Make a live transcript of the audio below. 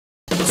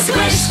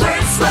Splish,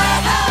 squirt, splat.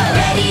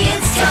 Ready,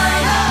 it's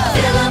time.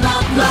 Fill 'em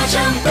up, launch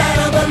 'em.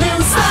 Battle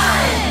Balloon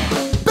Slime.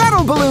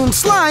 Battle Balloon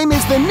Slime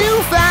is the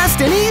new,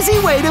 fast, and easy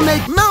way to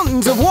make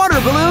mountains of water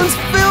balloons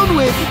filled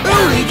with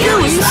ooey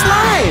gooey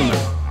slime.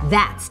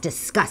 That's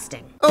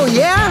disgusting. Oh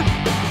yeah?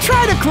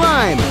 Try to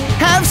climb.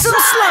 Have some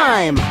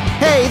slime.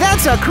 Hey,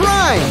 that's a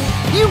crime.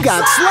 You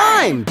got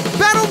slime.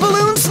 Battle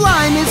Balloon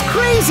Slime is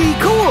crazy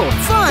cool,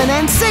 fun,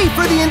 and safe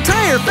for the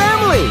entire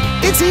family.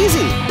 It's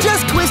easy.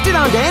 Just twist it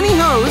onto any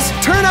hose,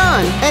 turn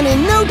on, and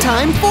in no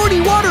time, 40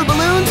 water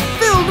balloons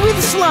filled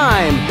with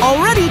slime,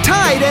 already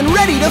tied and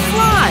ready to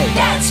fly.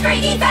 That's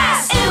freaky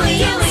fast. Ooey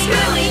gooey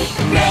screwy.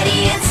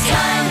 Ready, it's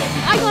time.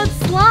 I got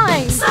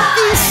slime.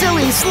 These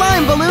silly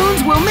slime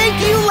balloons will make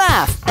you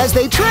laugh as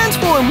they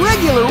transform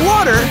regular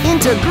water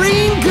into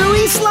green,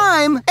 gooey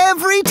slime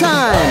every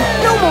time.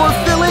 No more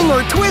filling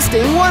or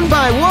twisting one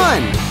by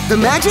one. The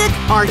magic?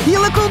 Our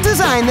helical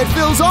design that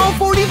fills all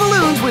 40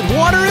 balloons with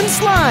water and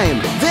slime.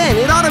 Then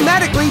it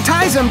automatically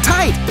ties them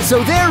tight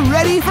so they're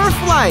ready for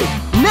flight.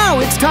 Now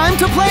it's time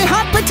to play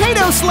hot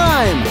potato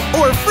slime,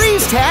 or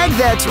freeze tag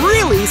that's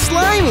really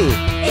slimy.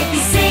 If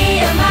you see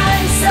a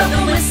mine, soak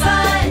 'em with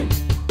slime.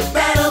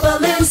 Battle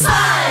Balloon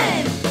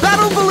Slime.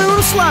 Battle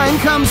Balloon Slime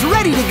comes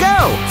ready to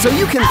go, so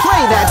you can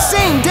play that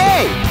same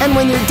day. And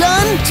when you're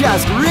done,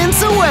 just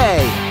rinse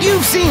away.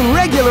 You've seen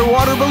regular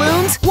water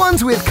balloons,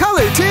 ones with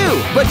color too,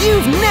 but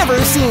you've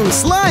never seen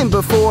slime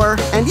before.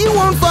 And you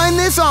won't find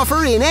this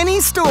offer in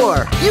any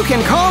store. You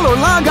can call or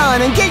log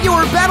on and get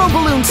your Battle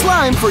Balloon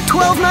Slime for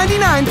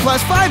 $12.99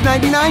 plus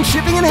 $5.99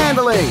 shipping and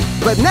handling.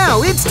 But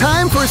now it's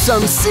time for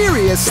some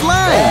serious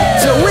slime.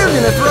 So we're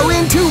gonna throw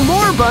in 2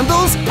 more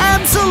bundles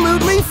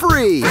absolutely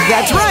free.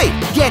 That's right,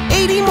 get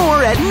 80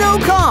 more at no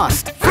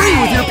cost. Free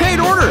with your paid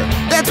order.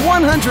 That's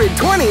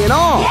 120 in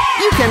all.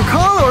 You can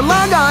call or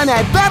log on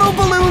at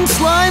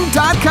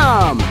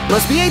battleballoonslime.com.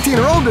 Must be 18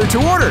 or older to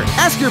order.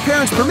 Ask your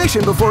parents'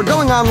 permission before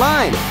going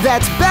online.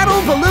 That's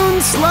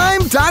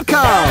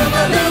battleballoonslime.com. Battle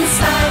Balloon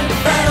Slime.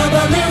 Battle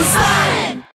Balloon Slime.